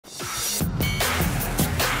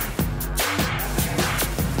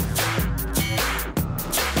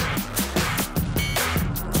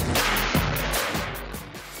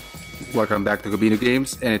Welcome back to Gabino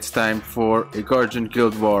Games, and it's time for a Guardian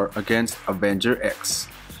Guild War against Avenger X.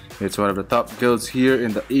 It's one of the top guilds here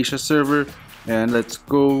in the Asia server, and let's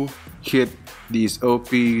go hit these OP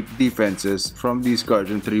defenses from these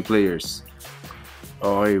Guardian 3 players.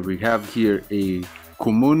 Okay, we have here a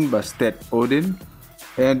Kumun Bastet Odin,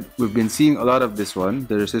 and we've been seeing a lot of this one,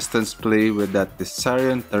 the resistance play with that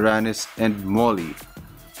Thessarian, Tyrannus, and Molly.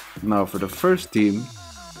 Now for the first team,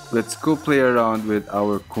 let's go play around with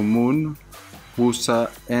our Kumun,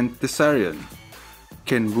 Wusa, and Thessarian.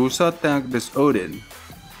 Can Wusa tank this Odin?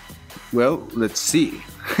 Well, let's see.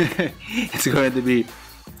 It's going to be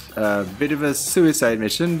a bit of a suicide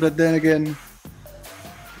mission, but then again,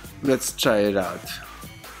 let's try it out.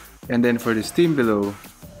 And then for this team below,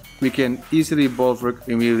 we can easily bulwark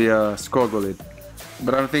Emilia Skogolit.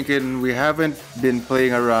 But I'm thinking we haven't been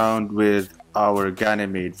playing around with our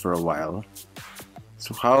Ganymede for a while.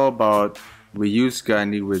 So how about we use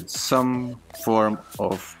Gani with some form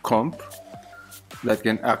of comp that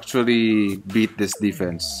can actually beat this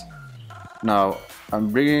defense. Now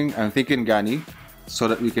I'm thinking Gani so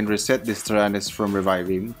that we can reset this Tyrannus from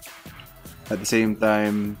reviving. At the same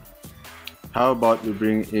time, how about we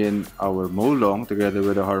bring in our Molong together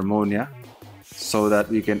with a Harmonia so that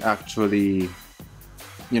we can actually,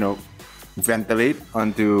 ventilate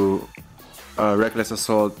onto Reckless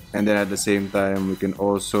Assault, and then at the same time we can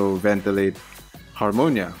also ventilate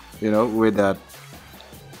Harmonia, with that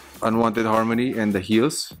unwanted harmony and the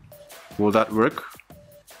heals. Will that work?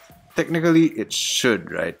 Technically it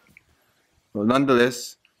should, right? Well,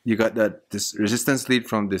 nonetheless, you got this resistance lead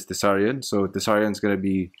from this Thessarian, so Thessarian's gonna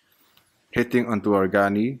be hitting onto our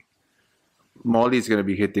Gani. Molly is gonna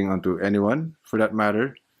be hitting onto anyone for that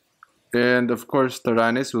matter, and of course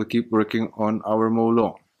Tyrannus will keep working on our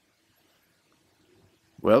Molong.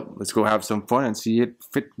 Well, let's go have some fun and see if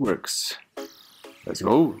it works. Let's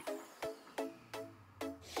go.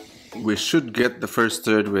 We should get the first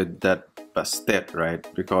third with that Bastet, right?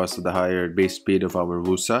 Because of the higher base speed of our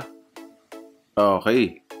Wusa.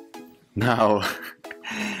 Okay. Now,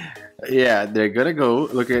 yeah, they're gonna go.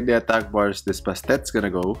 Look at the attack bars. This Bastet's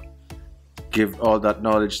gonna go. Give all that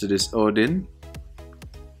knowledge to this Odin.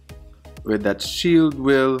 With that shield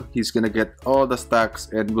will, he's gonna get all the stacks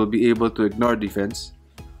and will be able to ignore defense.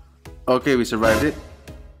 Okay, we survived it.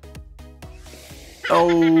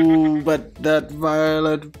 Oh, but that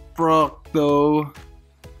violent proc though.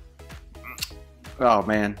 Oh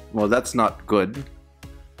man, well that's not good.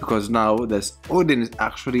 Because now this Odin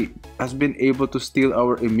has been able to steal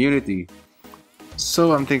our immunity.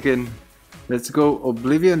 So I'm thinking, let's go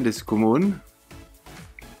Oblivion this Kumun.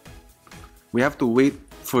 We have to wait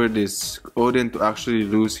for this Odin to actually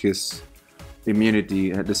lose his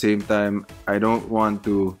immunity. At the same time, I don't want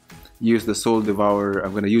to use the Soul Devourer.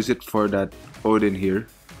 I'm gonna use it for that Odin here.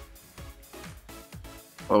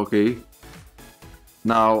 Okay.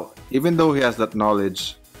 Now, even though he has that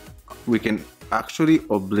knowledge, we can actually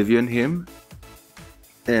Oblivion him,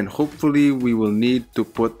 and hopefully we will need to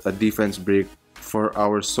put a defense break for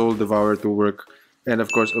our Soul Devourer to work, and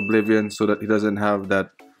of course Oblivion so that he doesn't have that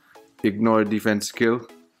ignore defense skill,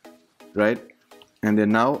 right? And then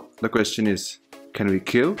now the question is, can we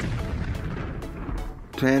kill?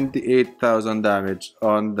 28,000 damage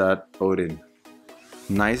on that Odin.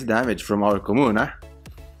 Nice damage from our Kumun, huh?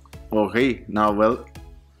 Okay, now well,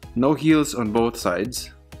 no heals on both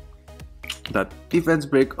sides. That defense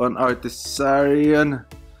break on our Thessarian.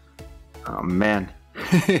 Oh man.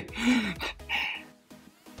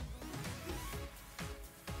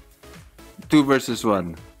 2 versus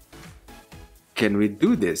 1. Can we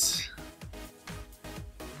do this?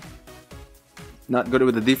 Not good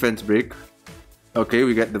with the defense break. Okay,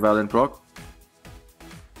 we get the Valiant proc.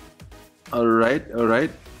 Alright.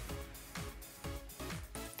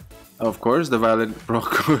 Of course, the Valiant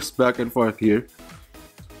proc goes back and forth here.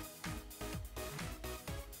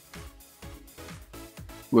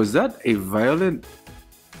 Was that a violent?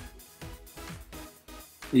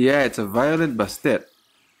 Yeah, it's a violent Bastet.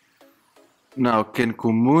 Now, can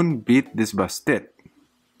Kumun beat this Bastet?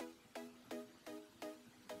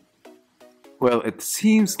 Well, it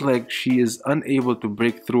seems like she is unable to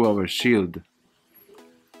break through our shield.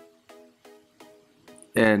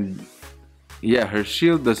 And yeah, her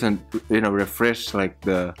shield doesn't, refresh like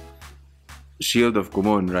the shield of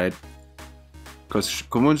Kumun, right? Because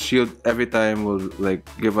Kumun's shield every time will like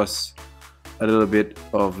give us a little bit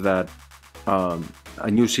of that, a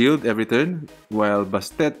new shield every turn, while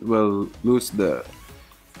Bastet will lose the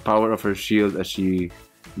power of her shield as she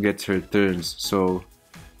gets her turns. So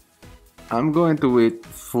I'm going to wait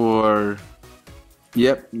for...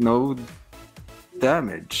 Yep, no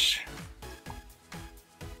damage.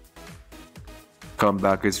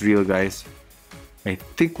 comeback is real, guys. I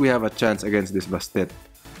think we have a chance against this Bastet.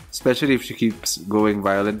 Especially if she keeps going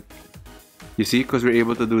violent. You see, because we're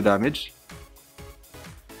able to do damage.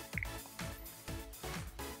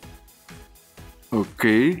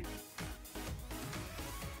 Okay.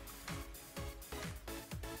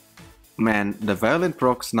 Man, the violent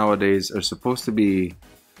procs nowadays are supposed to be,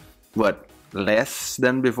 what, less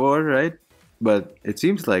than before, right? But it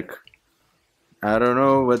seems like, I don't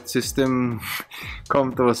know what system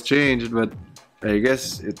Comto was changed, but I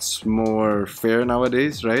guess it's more fair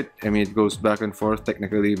nowadays, right? I mean, it goes back and forth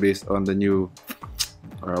technically based on the new,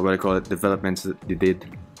 or what I call it, developments that they did.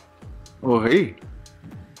 Oh, hey!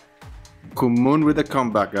 Kumun with a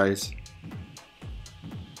comeback, guys.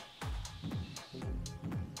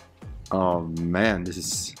 Oh man, this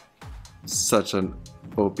is such an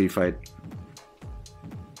OP fight.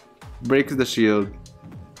 Breaks the shield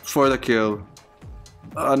for the kill.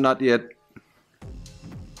 Not yet.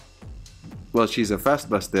 Well, she's a fast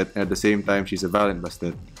Bastet, and at the same time, she's a violent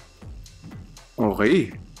Bastet.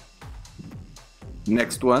 Okay.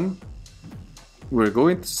 Next one. We're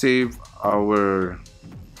going to save our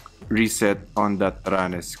reset on that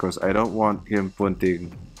Taranis because I don't want him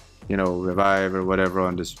putting, you know, revive or whatever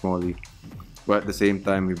on this Molly. But at the same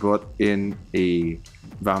time, we brought in a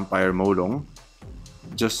vampire Molong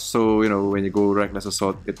just so, you know, when you go reckless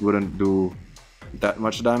assault, it wouldn't do that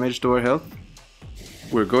much damage to our health.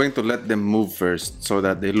 We're going to let them move first so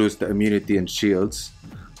that they lose the immunity and shields,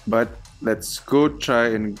 but let's go try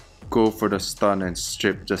and go for the stun and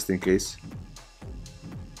strip just in case.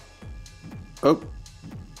 Oh,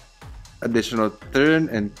 additional turn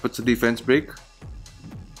and puts a defense break.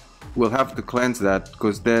 We'll have to cleanse that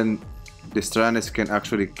because then this Taranis can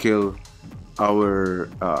actually kill our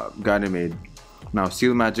Ganymede. Now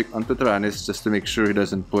seal magic onto Taranis just to make sure he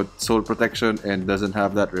doesn't put soul protection and doesn't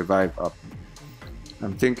have that revive up.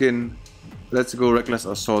 I'm thinking let's go reckless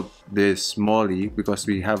assault this Molly because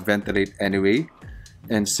we have ventilate anyway,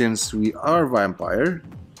 and since we are vampire,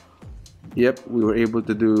 yep, we were able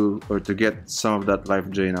to do or to get some of that life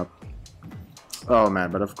drain up. Oh man,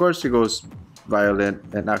 but of course she goes violent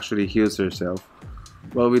and actually heals herself.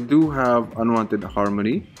 Well, we do have unwanted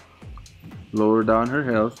harmony, lower down her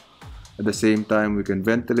health. At the same time, we can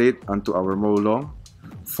ventilate onto our Molong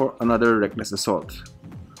for another reckless assault.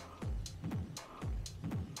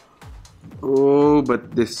 Oh,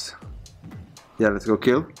 but this... Yeah, let's go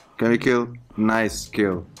kill. Can we kill? Nice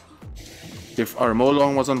kill. If our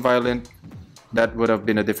Molong was on violent, that would have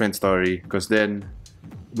been a different story because then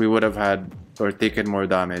we would have had or taken more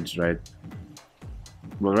damage, right?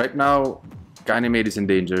 Well, right now, Ganymede is in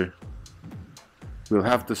danger. We'll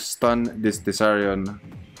have to stun this Desarion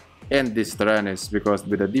and this Taranis because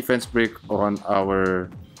with a defense break on our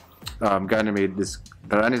Ganymede, this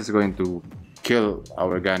Taranis is going to kill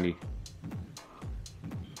our Gani.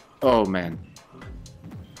 Oh man.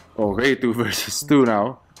 Okay, 2 versus 2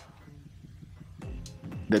 now.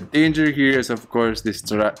 The danger here is of course this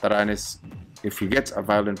Taranis, if he gets a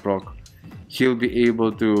violent proc, he'll be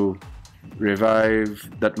able to revive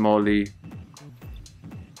that Molly.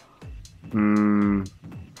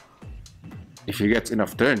 If he gets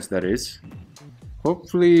enough turns, that is.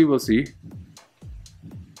 Hopefully, we'll see.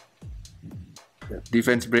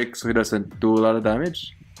 Defense break so he doesn't do a lot of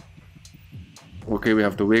damage. Okay, we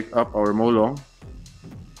have to wake up our Molong.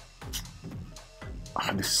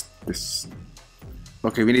 This.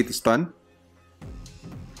 Okay, we need to stun.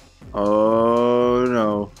 Oh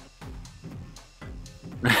no.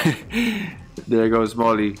 There goes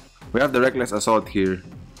Molly. We have the reckless assault here.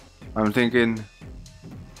 I'm thinking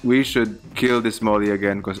we should kill this Molly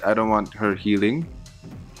again because I don't want her healing.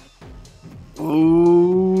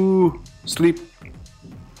 Ooh, sleep.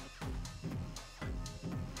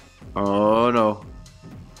 Oh no.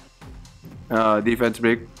 Defense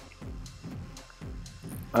break.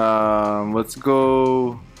 Let's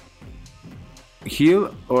go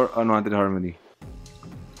heal or unwanted harmony.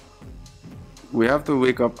 We have to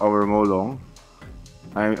wake up our Molong.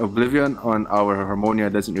 Oblivion on our Harmonia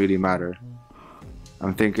doesn't really matter.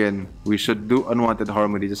 I'm thinking we should do unwanted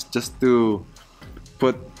harmony just to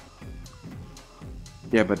put...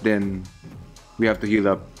 Yeah, but then we have to heal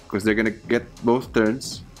up because they're gonna get both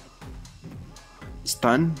turns.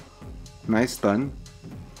 Stun. Nice stun.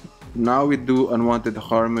 Now we do unwanted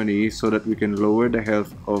harmony so that we can lower the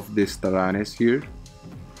health of this Taranis here.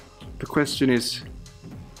 The question is,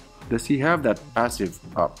 does he have that passive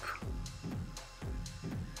up?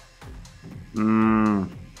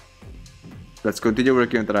 Let's continue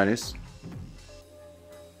working on Taranis.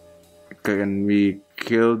 Can we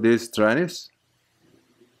kill this Taranis?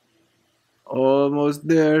 Almost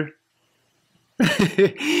there.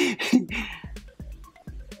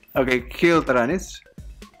 Okay, kill Taranis.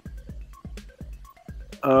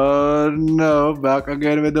 Oh no, back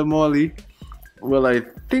again with the molly. Well, I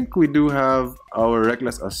think we do have our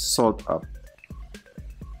reckless assault up.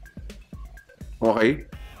 Okay.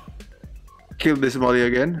 Kill this molly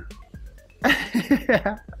again.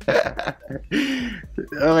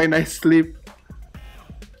 Okay, nice sleep.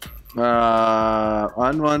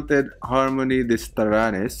 Unwanted harmony. This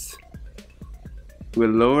Taranis will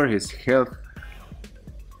lower his health,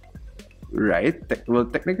 right? Well,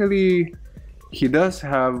 technically, he does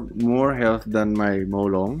have more health than my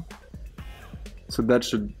Molong, so that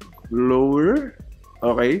should lower.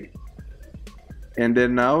 Okay, and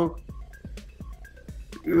then now,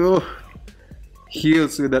 oh,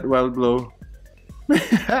 heals with that wild blow.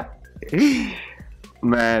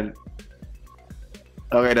 Man.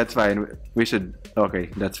 Okay, that's fine. We should. Okay,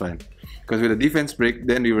 that's fine. Because with the defense break,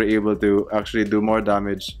 then we were able to actually do more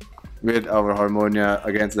damage with our Harmonia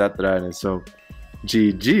against that Tyrannus. So,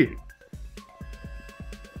 GG.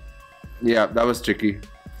 Yeah, that was tricky.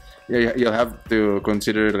 Yeah, you'll have to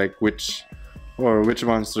consider like which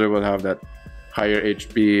monster will have that higher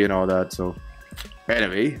HP and all that. So,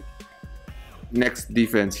 anyway, next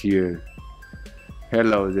defense here.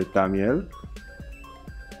 Hello, is it Tamiel?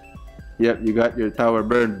 Yep, you got your tower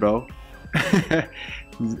burned, bro.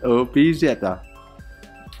 OP Zeta.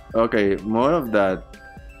 Okay, more of that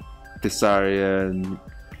Tessarian,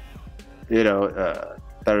 you know,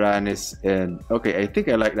 Tyrannus, and okay, I think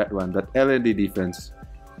I like that one, that LND defense.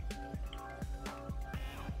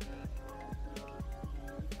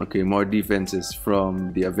 Okay, more defenses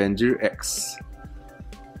from the Avenger X.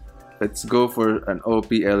 Let's go for an OP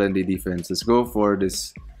LND defense. Let's go for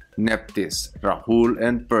this Neptis, Rahul,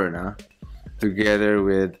 and Perna, together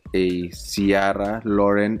with a Ciara,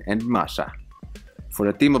 Lauren, and Masha.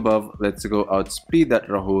 For the team above, let's go outspeed that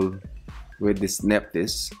Rahul with this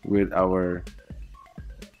Neptis, with our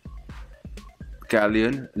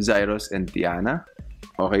Callion, Zyros, and Tiana.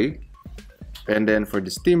 Okay. And then for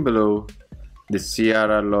this team below, the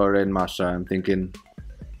Ciara, Lauren, Masha, I'm thinking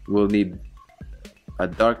we'll need a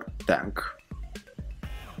dark tank,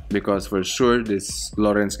 because for sure this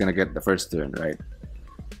Lauren's gonna get the first turn, right?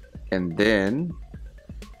 And then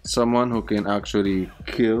someone who can actually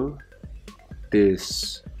kill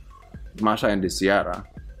this Masha and this Ciara.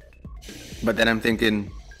 But then I'm thinking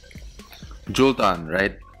Jultan,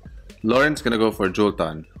 right? Lauren's gonna go for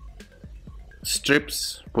Jultan.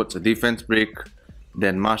 Strips, puts a defense break.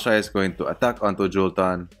 Then Masha is going to attack onto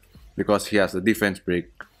Jultan because he has a defense break.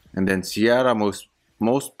 And then Ciara most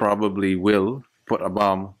probably will put a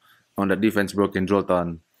bomb on the defense broken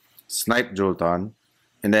Jultan, snipe Jultan,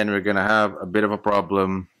 and then we're gonna have a bit of a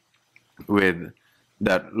problem with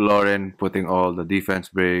that Lauren putting all the defense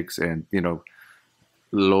breaks and, you know,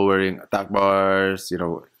 lowering attack bars, you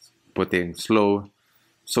know, putting slow.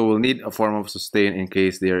 So we'll need a form of sustain in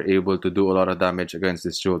case they are able to do a lot of damage against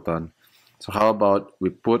this Jultan. So how about we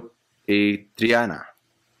put a Triana?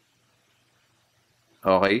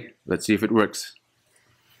 Okay, let's see if it works.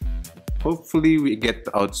 Hopefully we get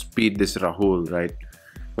to outspeed this Rahul, right?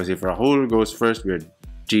 Because if Rahul goes first, we're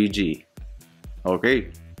GG.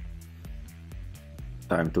 Okay.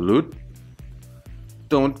 Time to loot.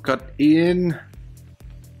 Don't cut in.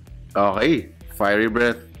 Okay. Fiery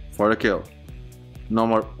Breath for the kill. No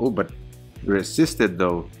more. Oh, but resisted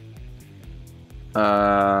though.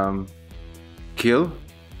 Kill.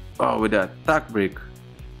 Oh, with the attack break.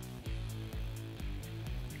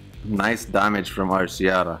 Nice damage from our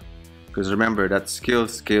Ciara. Because remember, that skill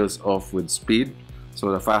scales off with speed.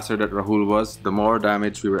 So the faster that Rahul was, the more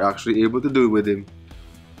damage we were actually able to do with him.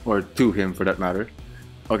 Or to him, for that matter.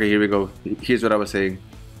 Okay, here we go. Here's what I was saying.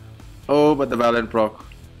 Oh, but the Valiant proc.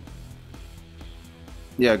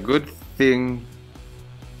 Yeah, good thing.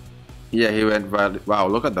 Yeah, he went Violent. Wow,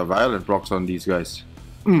 look at the Violent procs on these guys.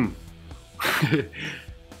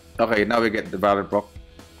 Okay, now we get the Valiant proc.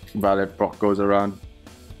 Valiant proc goes around.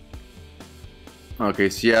 Okay,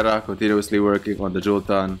 Ciara continuously working on the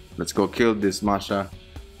Jultan. Let's go kill this Masha.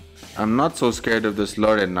 I'm not so scared of this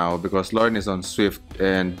Lauren now because Lauren is on Swift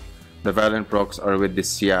and the Valiant procs are with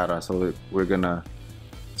this Ciara. So we're gonna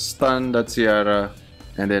stun that Ciara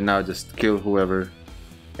and then now just kill whoever.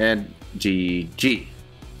 And GG.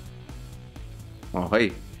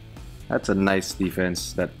 Okay, that's a nice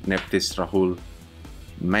defense, that Neptis Rahul.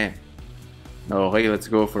 Man. Okay, let's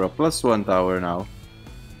go for a +1 tower now.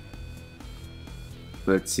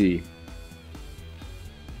 Let's see.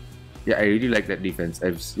 Yeah, I really like that defense.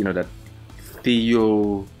 You know, that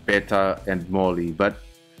Theo, Beta, and Molly. But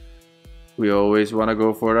we always want to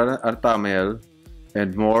go for Artamel.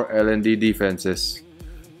 and more L&D defenses.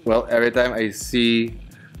 Well, every time I see,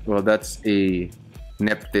 well, that's a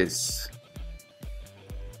Neptis,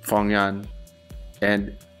 Fongyan,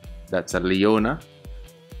 and that's a Leona.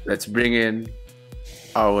 Let's bring in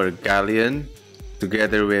our Galleon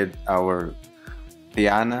together with our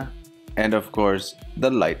Diana, and of course the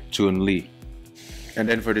light Chun-Li. And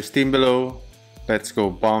then for this team below, let's go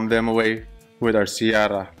bomb them away with our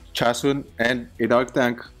Ciara, Chasun, and a Dark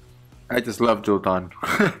Tank. I just love Jolton,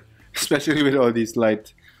 especially with all these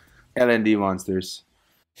light L&D monsters.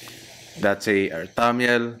 That's a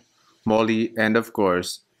Artamiel, Molly, and of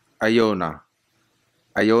course Iona.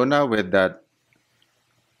 Iona with that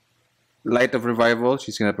Light of Revival,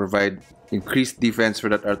 she's gonna provide increased defense for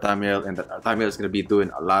that Artamiel, and that Artamiel is gonna be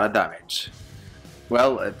doing a lot of damage.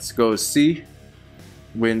 Well, let's go see.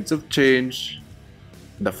 Winds of Change,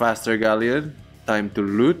 the faster Galleon, time to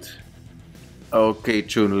loot. Okay,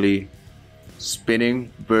 Chun-Li,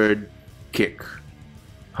 spinning bird kick.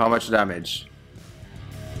 How much damage?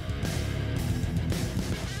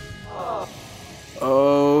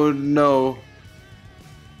 Oh no.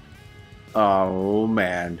 Oh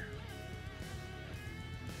man.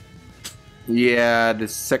 Yeah,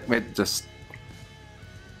 this segment just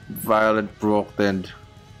violent broke and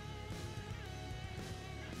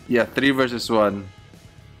yeah, 3 versus 1.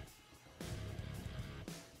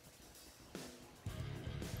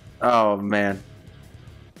 Oh man.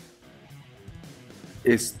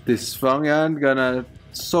 Is this Fangyan gonna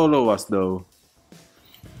solo us though?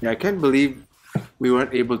 Yeah, I can't believe we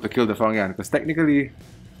weren't able to kill the Fangyan because technically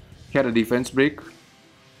he had a defense break,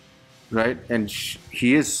 right? And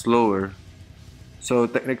he is slower. So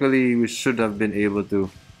technically we should have been able to.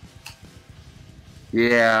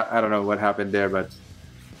 Yeah, I don't know what happened there, but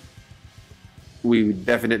we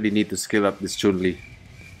definitely need to skill up this Chun-Li.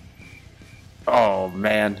 Oh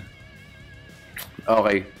man.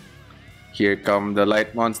 Okay. Here come the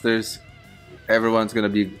light monsters. Everyone's gonna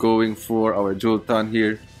be going for our Jolton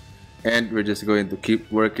here. And we're just going to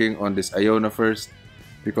keep working on this Iona first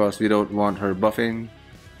because we don't want her buffing.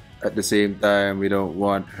 At the same time, we don't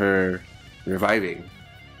want her reviving.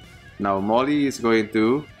 Now Molly is going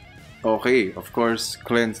to, okay, of course,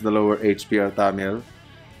 cleanse the lower HP Artamiel.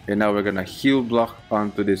 And now we're gonna heal block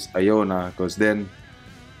onto this Iona because then,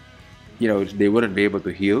 you know, they wouldn't be able to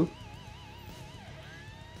heal.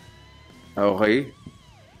 Okay,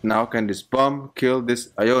 now can this bomb kill this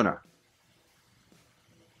Iona?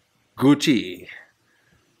 Gucci.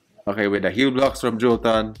 Okay, with the heal blocks from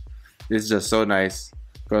Jolton, this is just so nice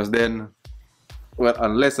because then, well,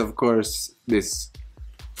 unless of course this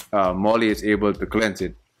Molly is able to cleanse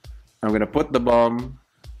it. I'm gonna put the bomb.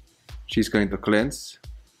 She's going to cleanse.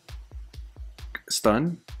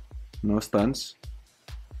 Stun. No stuns.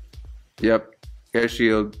 Yep. Air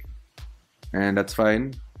shield. And that's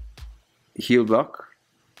fine. Heal block.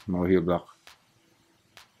 No heal block.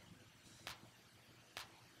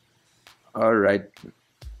 Alright.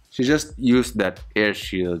 She just used that air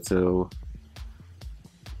shield, so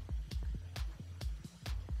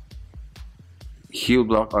heal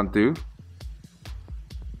block onto.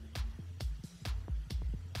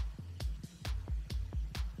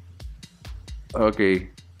 Okay.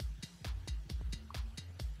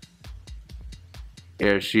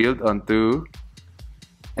 Air shield onto.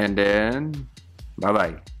 And then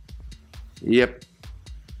bye-bye. Yep.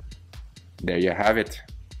 There you have it.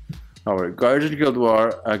 Our Guardian Guild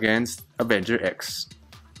War against Avenger X.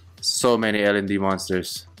 So many L&D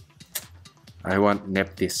monsters. I want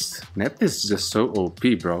Neptis. Neptis is just so OP,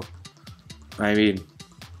 bro. I mean,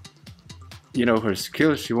 you know, her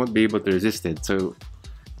skill, she won't be able to resist it. So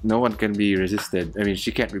no one can be resisted. I mean,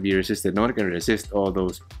 she can't be resisted. No one can resist all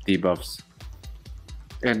those debuffs.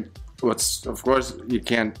 And what's, of course, you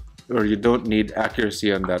can't, or you don't need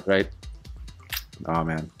accuracy on that, right? Oh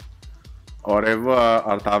man. Au revoir,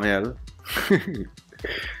 Artamiel.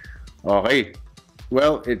 Okay.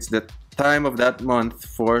 Well, it's the time of that month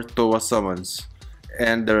for Toa summons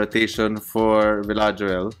and the rotation for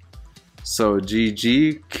Villajoel. So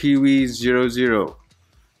GG Kiwi00.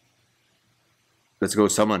 Let's go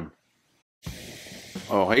summon.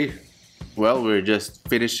 Okay. Well, we're just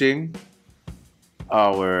finishing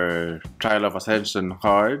our Trial of Ascension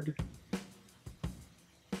card.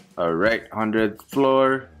 Alright, 100th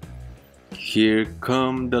floor. Here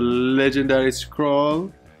come the legendary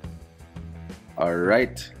scroll.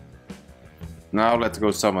 Alright. Now let's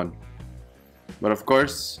go summon. But of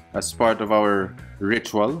course, as part of our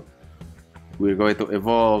ritual, we're going to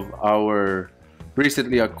evolve our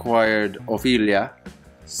recently acquired Ophelia,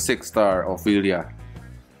 6-star Ophelia.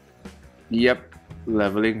 Yep,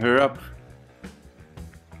 leveling her up.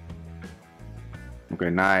 Okay,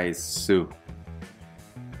 nice. So,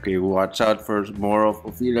 okay, watch out for more of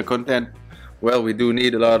Ophelia content. Well, we do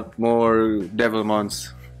need a lot more devil mons,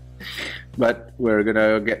 but we're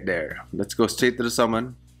gonna get there. Let's go straight to the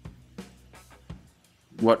summon.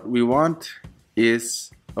 What we want is,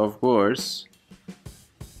 of course,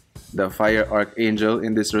 the Fire Archangel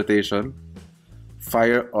in this rotation.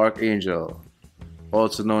 Fire Archangel,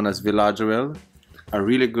 also known as Villajuel, a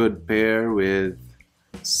really good pair with,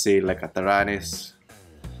 say, like a Taranis,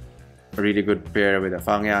 a really good pair with a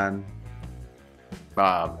Fangyan.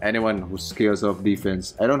 Anyone who scales off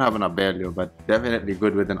defense. I don't have an Abelio, but definitely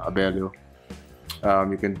good with an Abelio.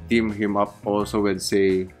 You can team him up also with,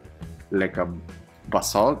 say, like a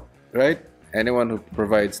Basalt, right? Anyone who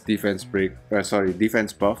provides defense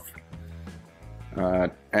defense buff.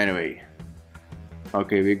 Anyway,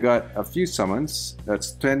 okay, we got a few summons.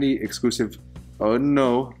 That's 20 exclusive. Oh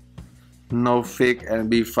no, no fake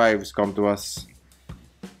NB5s come to us.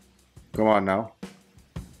 Come on now.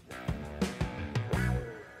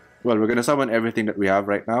 Well, we're gonna summon everything that we have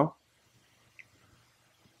right now.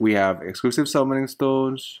 We have exclusive summoning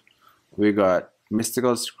stones. We got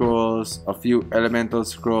mystical scrolls, a few elemental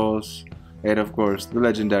scrolls, and of course the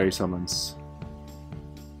legendary summons.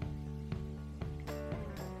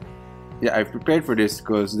 Yeah, I've prepared for this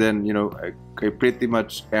because then, you know, I pretty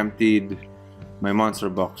much emptied my monster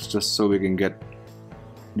box just so we can get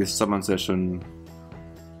this summon session,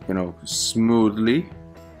 you know, smoothly.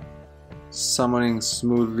 Summoning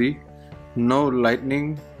smoothly. No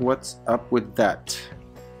lightning. What's up with that?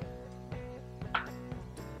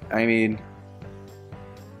 I mean,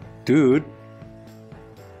 dude,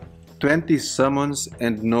 20 summons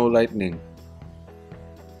and no lightning.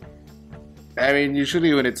 I mean,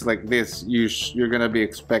 usually when it's like this, you're gonna be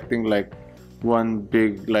expecting like one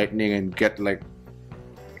big lightning and get like,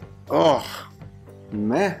 oh,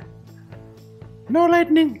 meh, no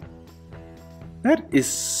lightning. That is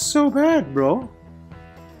so bad, bro.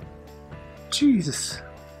 Jesus.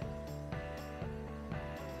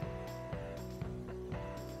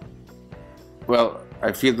 Well,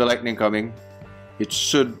 I feel the lightning coming. It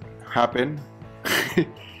should happen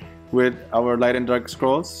with our light and dark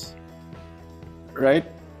scrolls, right?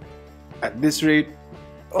 At this rate,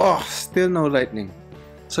 oh, still no lightning.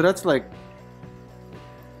 So that's like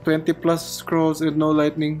 20 plus scrolls with no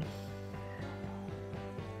lightning.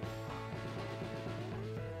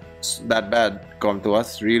 It's that bad come to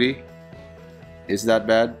us, really? Is that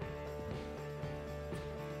bad?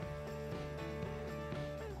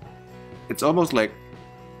 It's almost like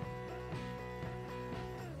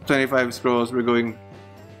 25 scrolls, we're going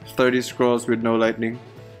 30 scrolls with no lightning.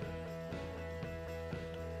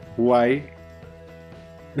 Why?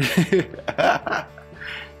 Is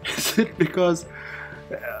it because...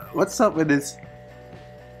 what's up with this?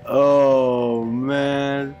 Oh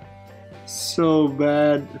man, so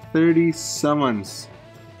bad. 30 summons,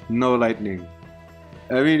 no lightning.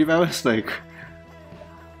 I mean, if I was like...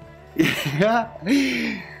 yeah,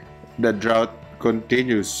 the drought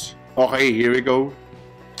continues. Okay, here we go.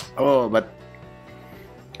 Oh, but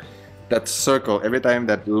that circle, every time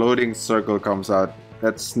that loading circle comes out,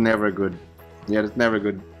 that's never good. Yeah, that's never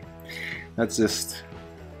good. That's just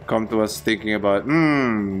come to us thinking about,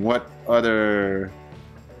 what other,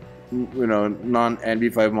 you know,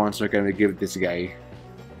 non-NB5 monster can we give this guy?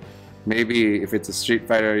 Maybe if it's a Street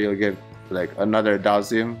Fighter, you'll give like another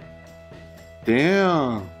Dhalsim.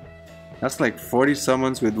 Damn, that's like 40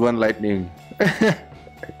 summons with one lightning.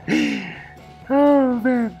 Oh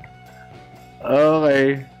man.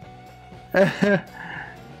 Okay.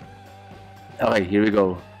 Okay, here we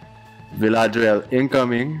go. Villajuel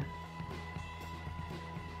incoming.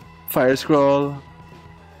 Fire scroll.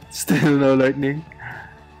 Still no lightning.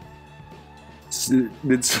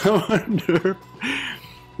 Did someone derp?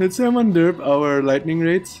 Did someone derp our lightning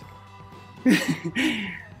rates?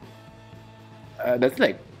 That's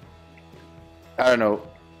like, I don't know.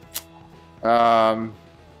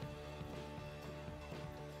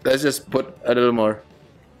 Let's just put a little more.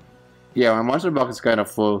 Yeah, my monster box is kind of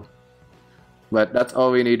full, but that's all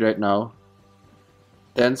we need right now.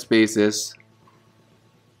 10 spaces.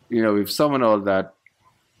 You know, we've summoned all that.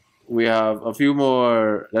 We have a few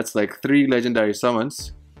more. That's like 3 legendary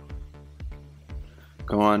summons.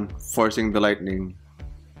 Come on, forcing the lightning.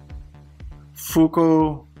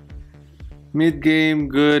 Fuko, mid game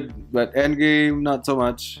good, but end game not so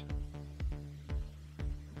much.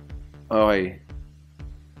 Okay.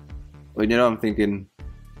 Well, you know, I'm thinking,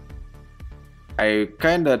 I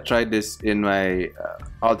kinda tried this in my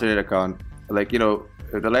alternate account. Like, you know,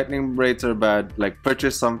 if the lightning rates are bad, like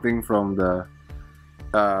purchase something from the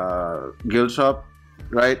guild shop,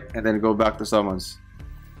 right? And then go back to summons.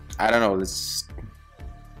 I don't know. Let's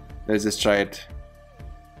just try it.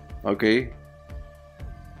 Okay.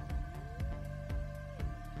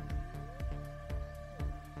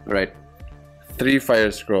 Right. 3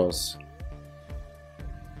 fire scrolls.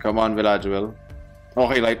 Come on, Villajuel.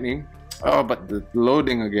 Okay, lightning. Oh, but the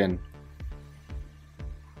loading again.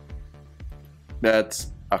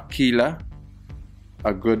 That's Aquila.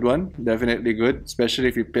 A good one. Definitely good. Especially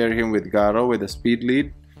if you pair him with Garo with a speed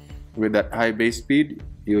lead. With that high base speed,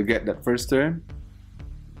 you'll get that first turn.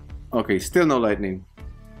 Okay, still no lightning.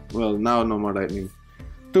 Well, now no more lightning.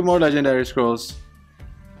 2 more legendary scrolls.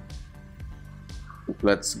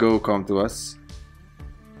 Let's go, come to us.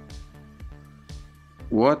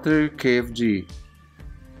 Water KFG.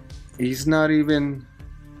 He's not even...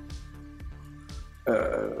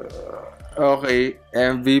 okay,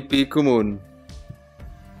 MVP Kumun.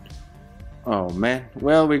 Oh man.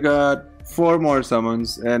 Well, we got 4 more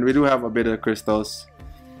summons and we do have a bit of crystals.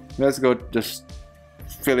 Let's go just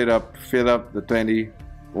fill it up. Fill up the 20.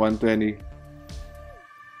 120.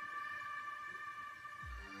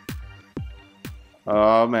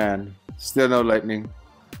 Oh man. Still no lightning.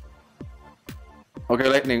 Okay,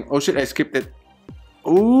 lightning. Oh shit, I skipped it.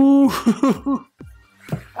 Ooh.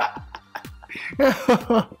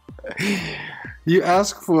 You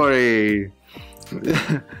ask for a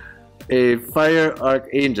fire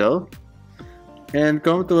archangel, and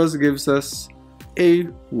come to us gives us a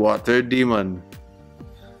water demon.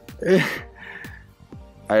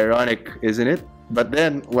 Ironic, isn't it? But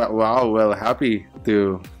then, wow, well, happy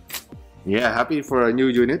for a new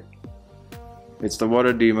unit. It's the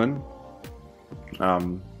water demon.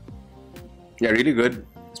 Yeah, really good.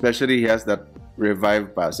 Especially he has that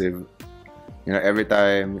revive passive. You know, every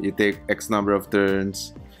time you take X number of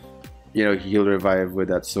turns, you know, he'll revive with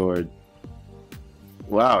that sword.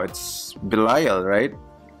 Wow, it's Belial, right?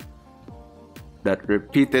 That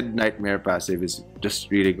repeated nightmare passive is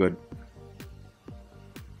just really good.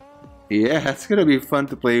 Yeah, it's gonna be fun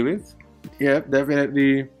to play with. Yeah,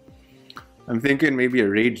 definitely. I'm thinking maybe a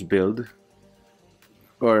rage build.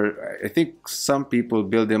 Or I think some people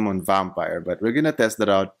build him on vampire, but we're gonna test that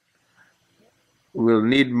out. We'll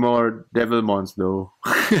need more Devilmons though.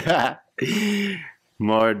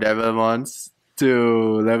 More Devilmons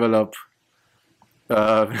to level up.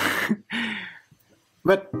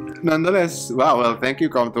 But nonetheless, wow, well, thank you,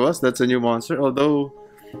 come to us. That's a new monster. Although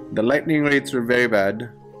the lightning rates were very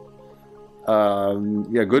bad.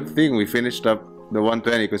 Yeah, good thing we finished up the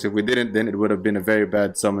 120, because if we didn't, then it would have been a very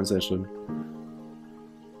bad summon session.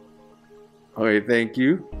 Okay, thank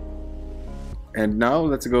you. And now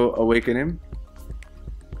let's go awaken him.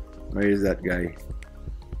 Where is that guy?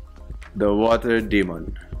 The water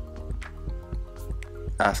demon.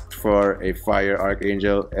 Asked for a fire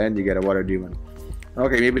archangel and you get a water demon.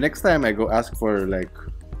 Okay, maybe next time I go ask for like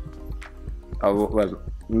well,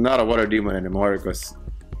 not a water demon anymore, because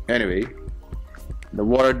anyway, the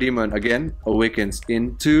water demon again awakens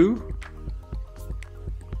into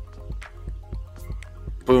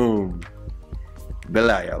boom,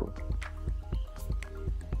 Belial.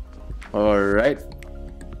 Alright.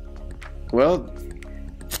 Well,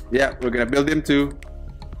 yeah, we're gonna build him too.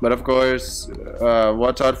 But of course,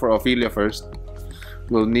 watch out for Ophelia first.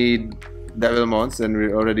 We'll need Devilmons, and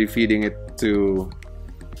we're already feeding it to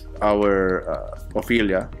our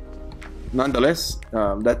Ophelia. Nonetheless,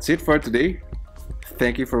 that's it for today.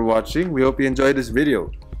 Thank you for watching. We hope you enjoyed this video.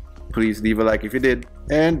 Please leave a like if you did,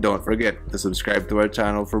 and don't forget to subscribe to our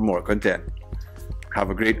channel for more content. Have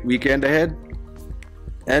a great weekend ahead,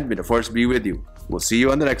 and may the force be with you. We'll see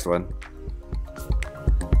you on the next one.